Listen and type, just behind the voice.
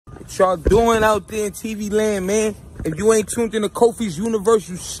What y'all doing out there in TV land, man? If you ain't tuned into Kofi's universe,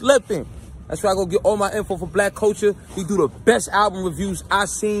 you slipping. That's why I go get all my info for Black culture. He do the best album reviews I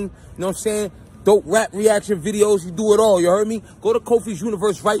seen. You know what I'm saying? Dope rap reaction videos. He do it all. You heard me? Go to Kofi's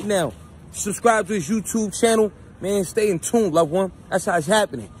universe right now. Subscribe to his YouTube channel. Man, stay in tune, loved one. That's how it's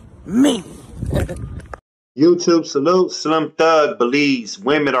happening. Me. YouTube salute. Slim Thug believes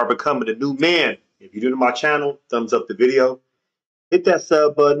women are becoming the new men. If you're new to my channel, thumbs up the video. Hit that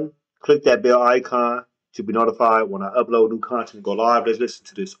sub button. Click that bell icon to be notified when I upload new content. Go live. Let's listen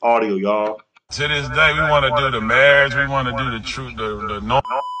to this audio, y'all. To this day, we want to do the marriage. We want to do the truth, the normal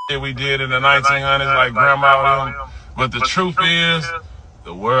shit we did in the 1900s, like grandma and them. But the truth is,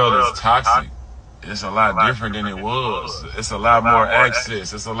 the world is toxic. It's a lot different than it was. It's a lot more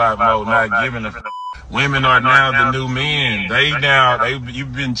access. It's a lot more not giving a. Women are now the new men.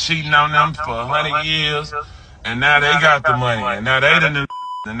 You've been cheating on them for 100 years, and now they got the money, and now they the new.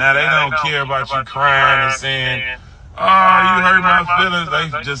 And now they don't care about you crying and saying, "Oh, you hurt my feelings."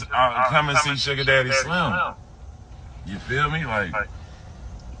 They just come and see Sugar Daddy Slim. You feel me? Like,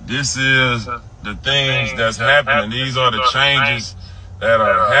 this is the things that's happening. These are the changes that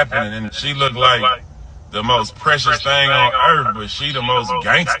are happening. And she looked like the most precious thing on earth, but she the most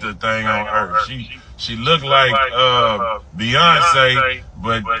gangster thing on earth. She looked like Beyonce,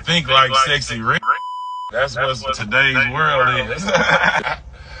 but think like Sexxy Red. That's what today's world is.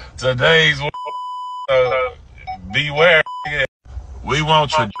 Today's world, beware. We want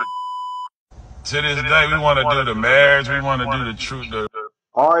to this day, we want to do the marriage. We want to do the truth.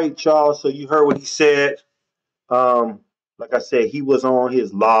 All right, y'all. So you heard what he said. Like I said, he was on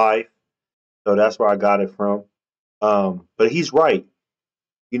his live, so that's where I got it from. But he's right.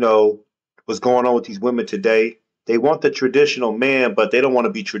 You know what's going on with these women today? They want the traditional man, but they don't want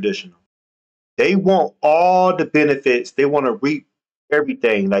to be traditional. They want all the benefits. They want to reap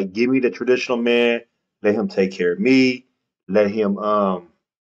everything. Like, give me the traditional man. Let him take care of me. Let him,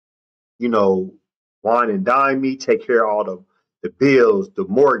 you know, wine and dine me. Take care of all the bills, the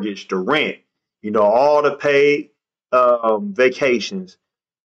mortgage, the rent. You know, all the paid vacations,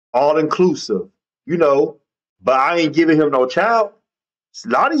 all inclusive. You know, but I ain't giving him no child. A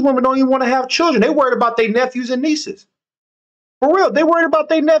lot of these women don't even want to have children. They worried about their nephews and nieces. For real, they worried about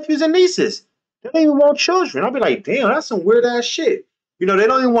their nephews and nieces. They don't even want children. I'll be like, damn, that's some weird ass shit. You know, they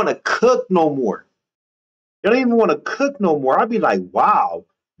don't even want to cook no more. They don't even want to cook no more. I'd be like, wow,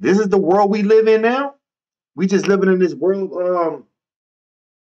 this is the world we live in now? We just living in this world.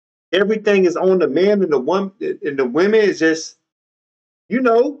 Everything is on the man, and the women is just, you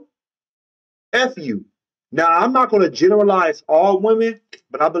know, F you. Now, I'm not going to generalize all women,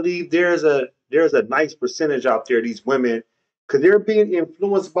 but I believe there's a nice percentage out there, these women, because they're being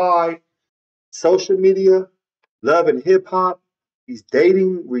influenced by social media, love and hip hop, these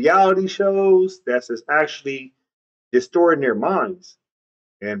dating reality shows that's just actually distorting their minds.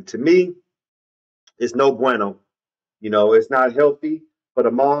 And to me, it's no bueno. You know, it's not healthy for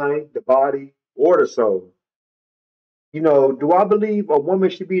the mind, the body, or the soul. You know, do I believe a woman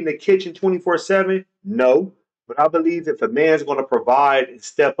should be in the kitchen 24/7? No. But I believe if a man's going to provide and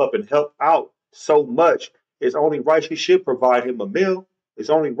step up and help out so much, it's only right she should provide him a meal. It's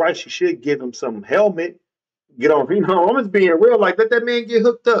only right she should give him some helmet. Get on, you know, I'm just being real. Like, let that man get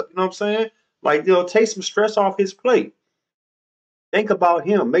hooked up. You know what I'm saying? Like, you know, take some stress off his plate. Think about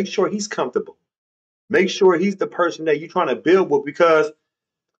him. Make sure he's comfortable. Make sure he's the person that you're trying to build with, because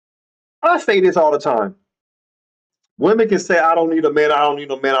I say this all the time. Women can say, I don't need a man, I don't need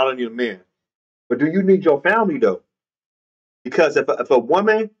no man, I don't need a man. But do you need your family, though? Because if a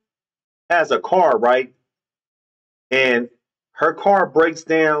woman has a car, right, and her car breaks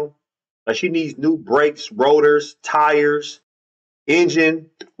down, like she needs new brakes, rotors, tires, engine,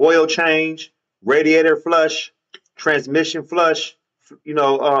 oil change, radiator flush, transmission flush, you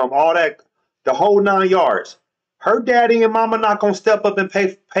know, all that, the whole 9 yards. Her daddy and mama not going to step up and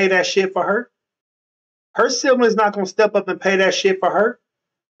pay that shit for her. Her siblings not going to step up and pay that shit for her.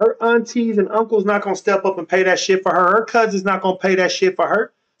 Her aunties and uncles not going to step up and pay that shit for her. Her cousins not going to pay that shit for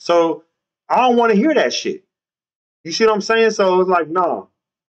her. So I don't want to hear that shit. You see what I'm saying? So it's like, no,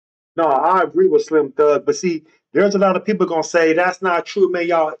 I agree with Slim Thug. But see, there's a lot of people going to say, that's not true, man.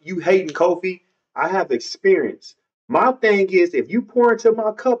 Y'all, you hating Kofi. I have experience. My thing is, if you pour into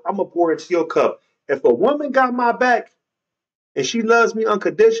my cup, I'm going to pour into your cup. If a woman got my back and she loves me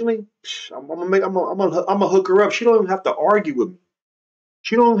unconditionally, I'm gonna hook her up. She don't even have to argue with me.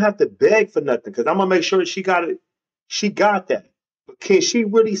 She don't have to beg for nothing, because I'm gonna make sure that she got it. She got that. But can she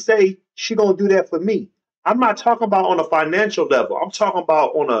really say she gonna do that for me? I'm not talking about on a financial level. I'm talking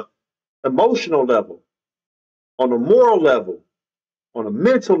about on a emotional level, on a moral level. On a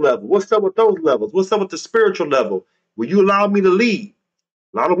mental level, what's up with those levels? What's up with the spiritual level? Will you allow me to lead?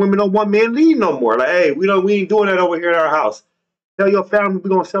 A lot of women don't want men lead no more. Like, hey, we ain't doing that over here at our house. Tell your family we're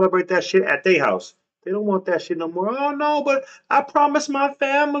gonna celebrate that shit at their house. They don't want that shit no more. Oh no, but I promised my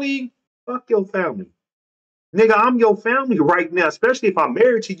family. Fuck your family. Nigga, I'm your family right now, especially if I'm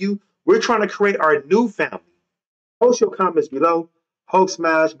married to you. We're trying to create our new family. Post your comments below. Hulk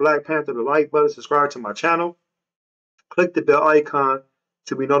smash Black Panther the like button. Subscribe to my channel. Click the bell icon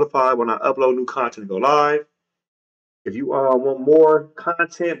to be notified when I upload new content and go live. If you want more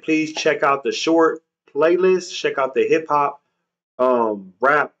content, please check out the short playlist. Check out the hip hop,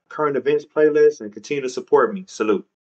 rap, current events playlist, and continue to support me. Salute.